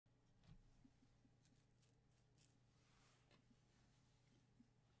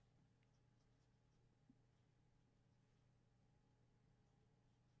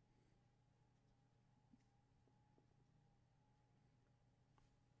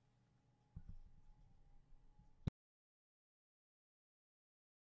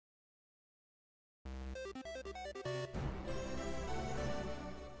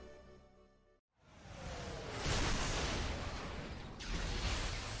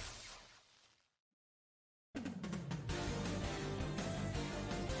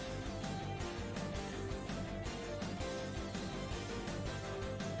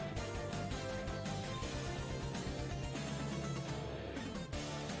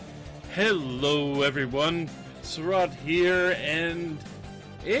Hello everyone, Surat here, and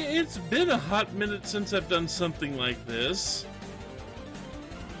it's been a hot minute since I've done something like this.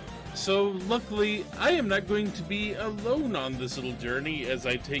 So luckily, I am not going to be alone on this little journey as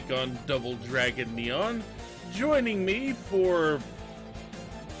I take on Double Dragon Neon. Joining me for...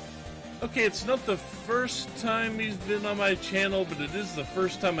 Okay, it's not the first time he's been on my channel, but it is the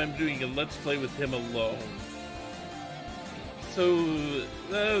first time I'm doing a Let's Play with him alone. So,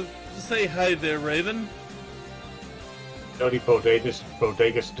 say hi there, Raven. Dirty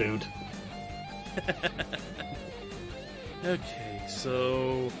bodegas dude. Okay,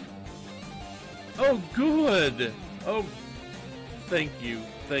 so... Oh, good! Oh, thank you,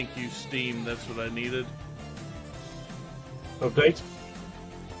 Steam, that's what I needed. Update?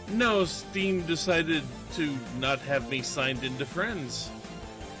 No, Steam decided to not have me signed into Friends.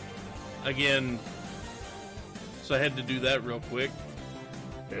 Again. So I had to do that real quick.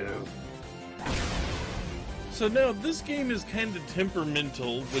 Yeah. So now, this game is kind of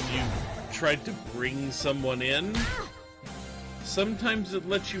temperamental when you try to bring someone in. Sometimes it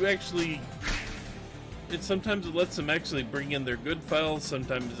lets you actually... Sometimes it lets them actually bring in their good files,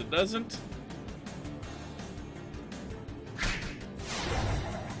 sometimes it doesn't.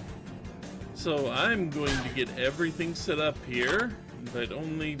 So I'm going to get everything set up here. Invite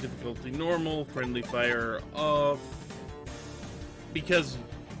only, difficulty normal, friendly fire off. Because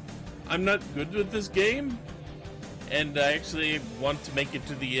I'm not good with this game, and I actually want to make it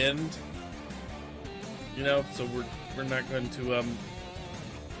to the end. You know, so we're not going to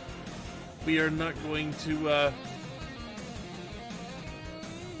we are not going to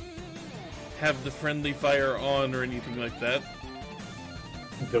have the friendly fire on or anything like that.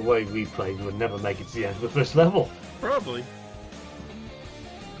 The way we played, we would never make it to the end of the first level. Probably.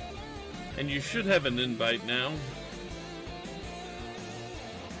 And you should have an invite now.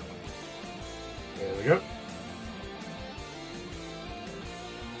 There we go.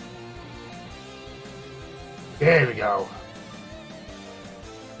 There we go.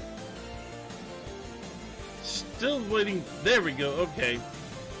 Still waiting. There we go. Okay.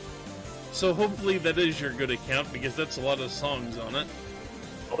 So hopefully that is your good account, because that's a lot of songs on it.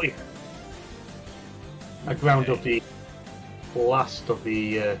 Oh yeah. I ground up the last of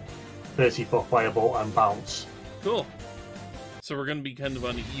the 34 Firebolt and Bounce. Cool. So we're going to be kind of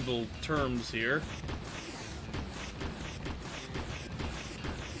on evil terms here.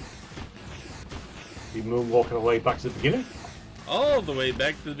 You moonwalking away back to the beginning? All the way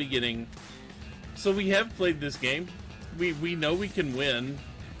back to the beginning. So we have played this game. We know we can win.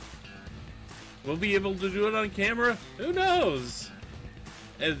 We'll be able to do it on camera? Who knows?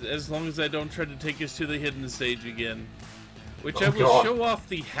 As long as I don't try to take us to the hidden stage again. Which I will show off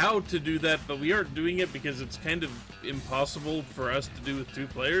the how to do that, but we aren't doing it because it's kind of impossible for us to do with 2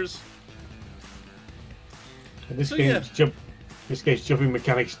 players. And this game's jumping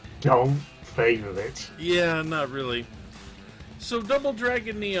mechanics don't favour it. Yeah, not really. So Double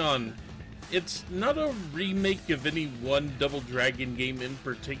Dragon Neon. It's not a remake of any one Double Dragon game in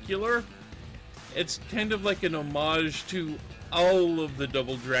particular. It's kind of like an homage to all of the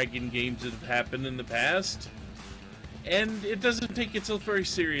Double Dragon games that have happened in the past. And it doesn't take itself very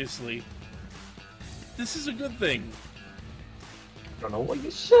seriously. This is a good thing. I don't know what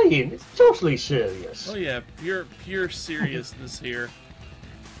you're saying. It's totally serious. Oh yeah, pure seriousness here.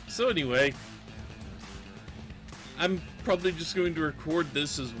 So anyway, I'm probably just going to record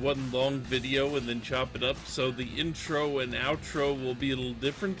this as one long video and then chop it up, so the intro and outro will be a little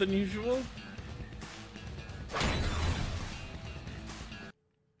different than usual.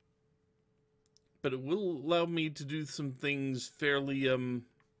 But it will allow me to do some things fairly, allow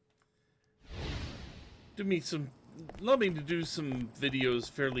me to do some videos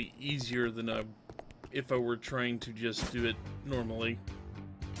fairly easier than if I were trying to just do it normally.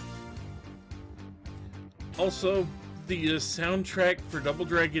 Also, the soundtrack for Double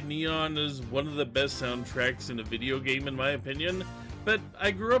Dragon Neon is one of the best soundtracks in a video game, in my opinion. But I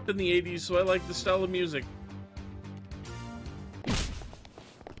grew up in the 80s, so I like the style of music.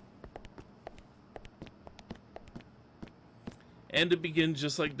 And it begins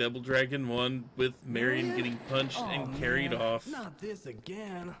just like Double Dragon 1, with Marion getting punched and carried off. Not this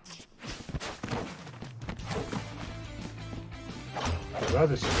again.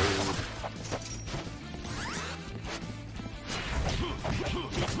 Rather smooth.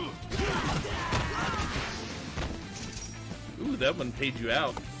 Ooh, that one paid you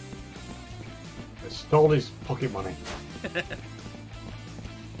out. I stole his pocket money.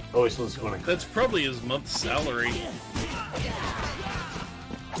 Oh, he's still money. That's probably his month's salary.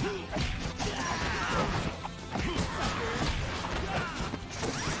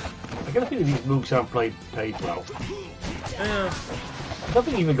 I gotta think these moves aren't paid well. Yeah. I don't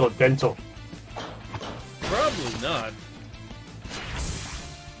think he even got dental. Probably not.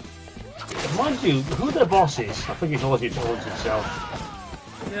 Mind you, who the boss is, I think it's always towards himself.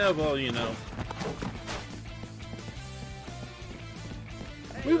 Yeah, well, you know.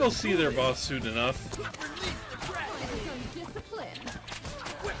 We will see their boss soon enough.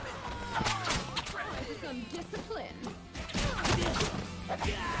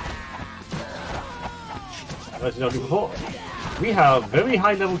 As I noted before, we have very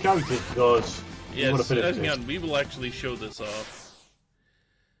high level characters because we want to finish this. We will actually show this off.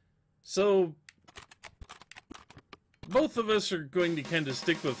 So, both of us are going to kind of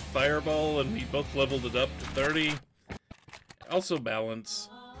stick with Fireball, and we both leveled it up to 30. Also balance.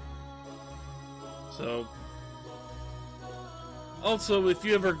 So, also, if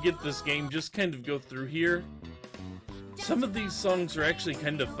you ever get this game, just kind of go through here. Some of these songs are actually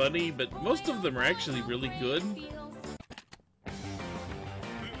kind of funny, but most of them are actually really good.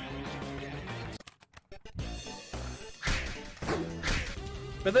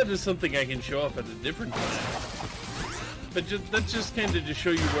 But that is something I can show off at a different time. But that's just kind of to show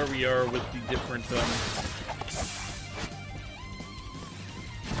you where we are with the different,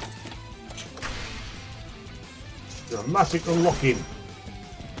 dramatic unlocking.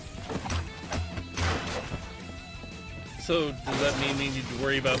 So, does that mean we need to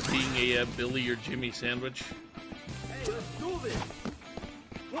worry about being a Billy or Jimmy sandwich? Hey, let's do this!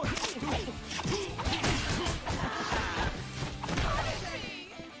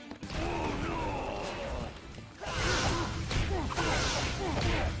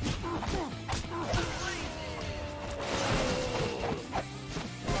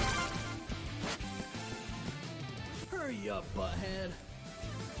 Hurry up, butthead.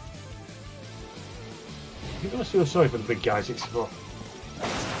 You must feel sorry for the big guys, except for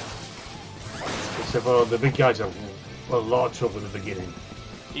the big guys are a lot of trouble in the beginning.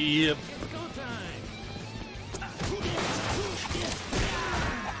 Yep. It's go time!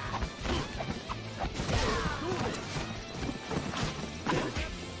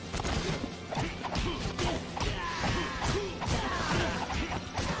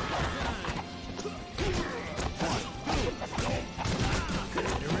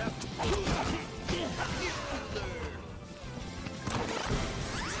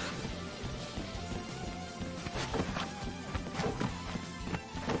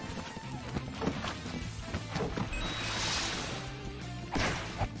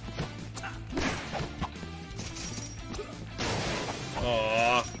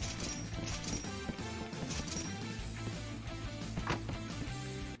 Aww.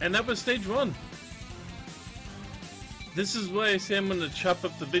 And that was stage 1. This is why I say I'm going to chop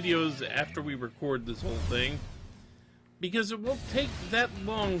up the videos after we record this whole thing. Because it won't take that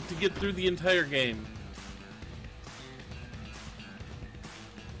long to get through the entire game.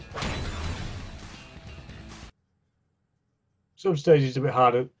 Some stages a bit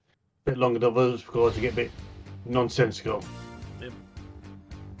harder, a bit longer than others because they get a bit nonsensical. Yep.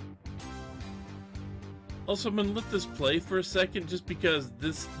 Also, I'm gonna let this play for a second just because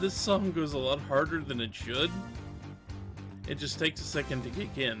this song goes a lot harder than it should. It just takes a second to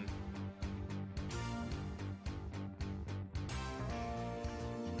kick in.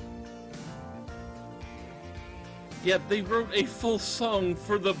 Yeah, they wrote a full song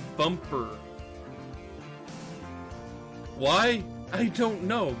for the bumper. Why? I don't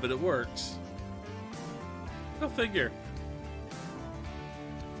know, but it works. Go figure.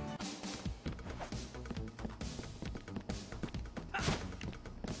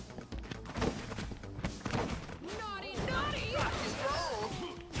 Naughty, naughty!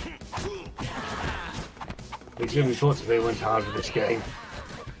 It's going to be thought if they went hard with this game.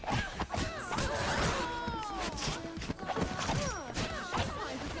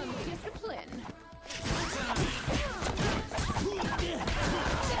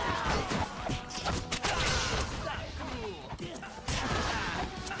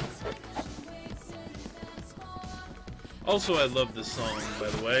 Also, I love this song, by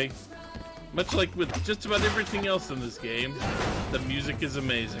the way. Much like with just about everything else in this game, the music is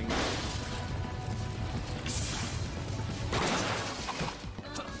amazing.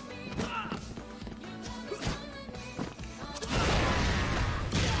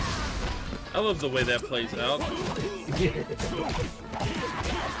 I love the way that plays out.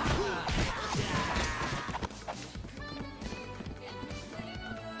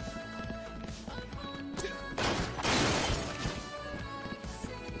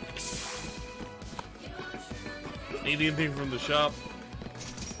 Need anything from the shop?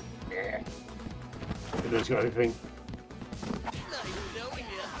 Yeah. Who's got anything? Not even knowing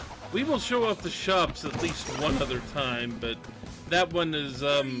ya. We will show off the shops at least one other time, but that one is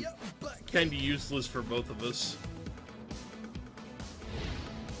kind of useless for both of us.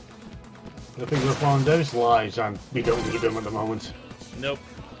 I think we'll find those lies, and we don't need them at the moment. Nope.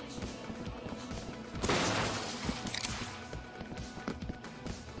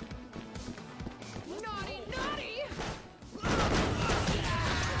 Naughty, naughty!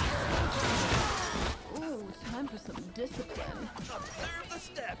 Ooh, time for some discipline. Observe the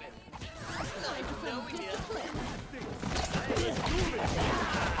stabbing. Time for some discipline.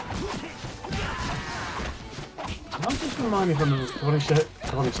 I'm just reminding from what he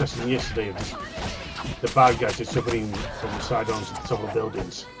said yesterday of the bad guys just jumping from the side onto the top of the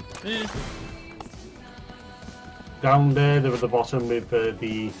buildings. Eh, Down there, they're at the bottom with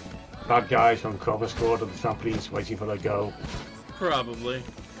the bad guys on cover squad of the trampolines waiting for their go. probably.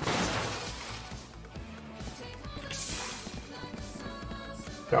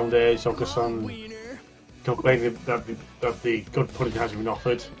 Down there, Zoka-san complaining that the good pudding hasn't been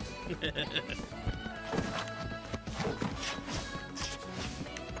offered.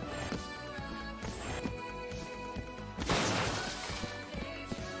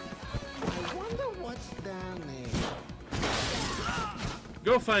 I wonder what's down there.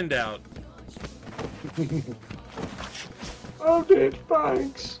 Go find out. Oh, dude,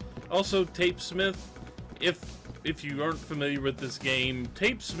 thanks. Also, Tapesmith, if you aren't familiar with this game,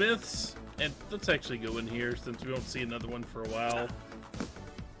 Tapesmiths, and let's actually go in here since we won't see another one for a while.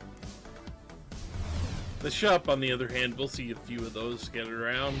 The shop, on the other hand, we'll see a few of those scattered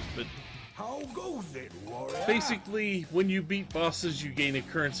around, but How goes it, warrior? basically, when you beat bosses, you gain a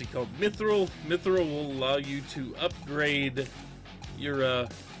currency called Mithril. Mithril will allow you to upgrade your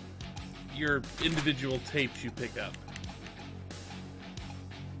individual tapes you pick up.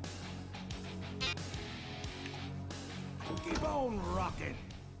 Keep on rocking.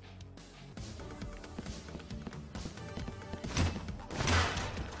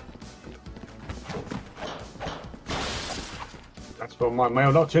 That's for my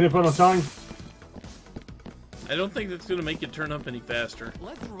mail, not turning for the time. I don't think that's going to make it turn up any faster.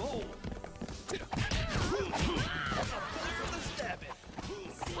 Let's roll. Observe the stabbing.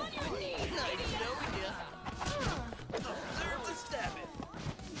 On your knees, Nice, no idea. Observe the stabbing.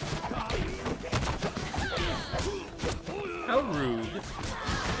 How rude.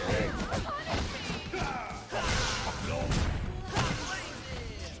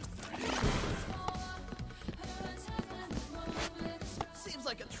 Seems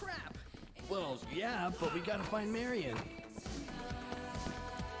like a trap. Well, yeah, but we gotta find Marion.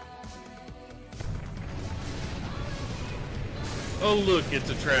 Oh look, it's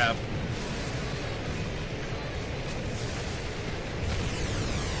a trap.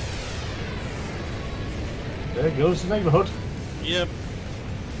 There goes the neighborhood. Yep.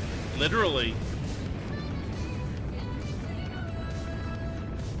 Literally.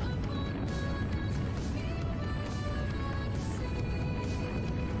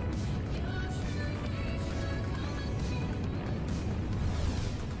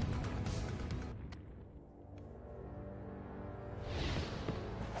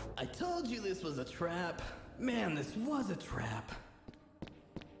 I told you this was a trap. Man, this was a trap.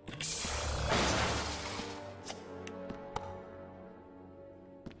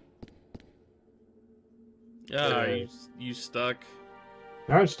 Ah, you stuck.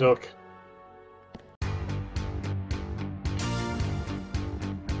 Now I'm stuck.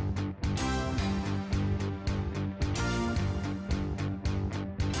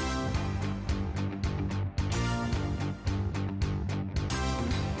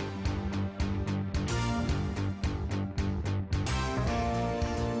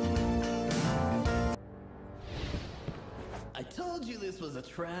 I told you this was a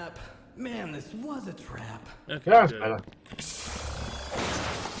trap. Man, this was a trap. Okay, That's good. better.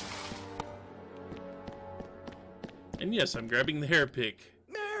 And yes, I'm grabbing the hair pick.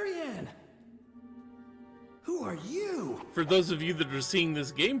 Marion! Who are you? For those of you that are seeing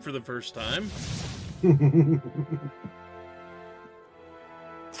this game for the first time,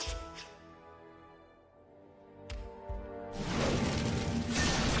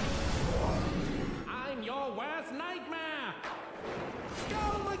 I'm your worst nightmare!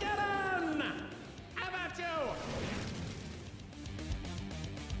 Skullmageddon! How about you?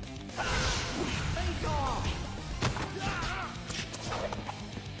 Face off!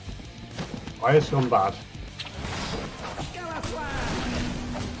 Why is gone bad?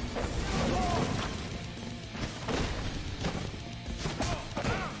 Skeleton!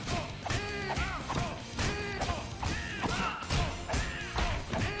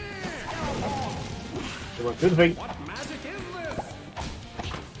 Come on, good thing. What magic is this?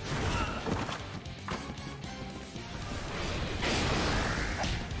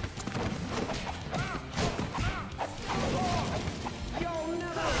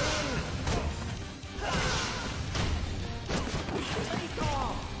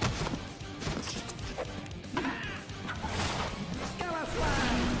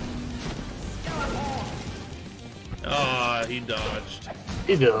 he dodged.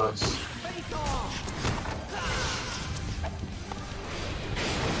 He does.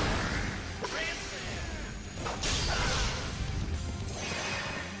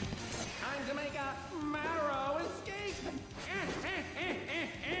 Time to make a marrow escape.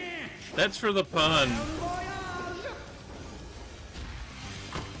 That's for the pun. Voyage.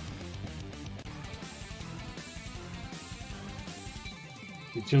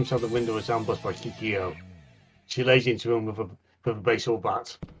 He jumps out the window as ambushed by Kikyo. She lays into him with a baseball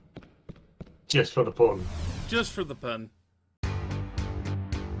bat. Just for the pun. Just for the pun.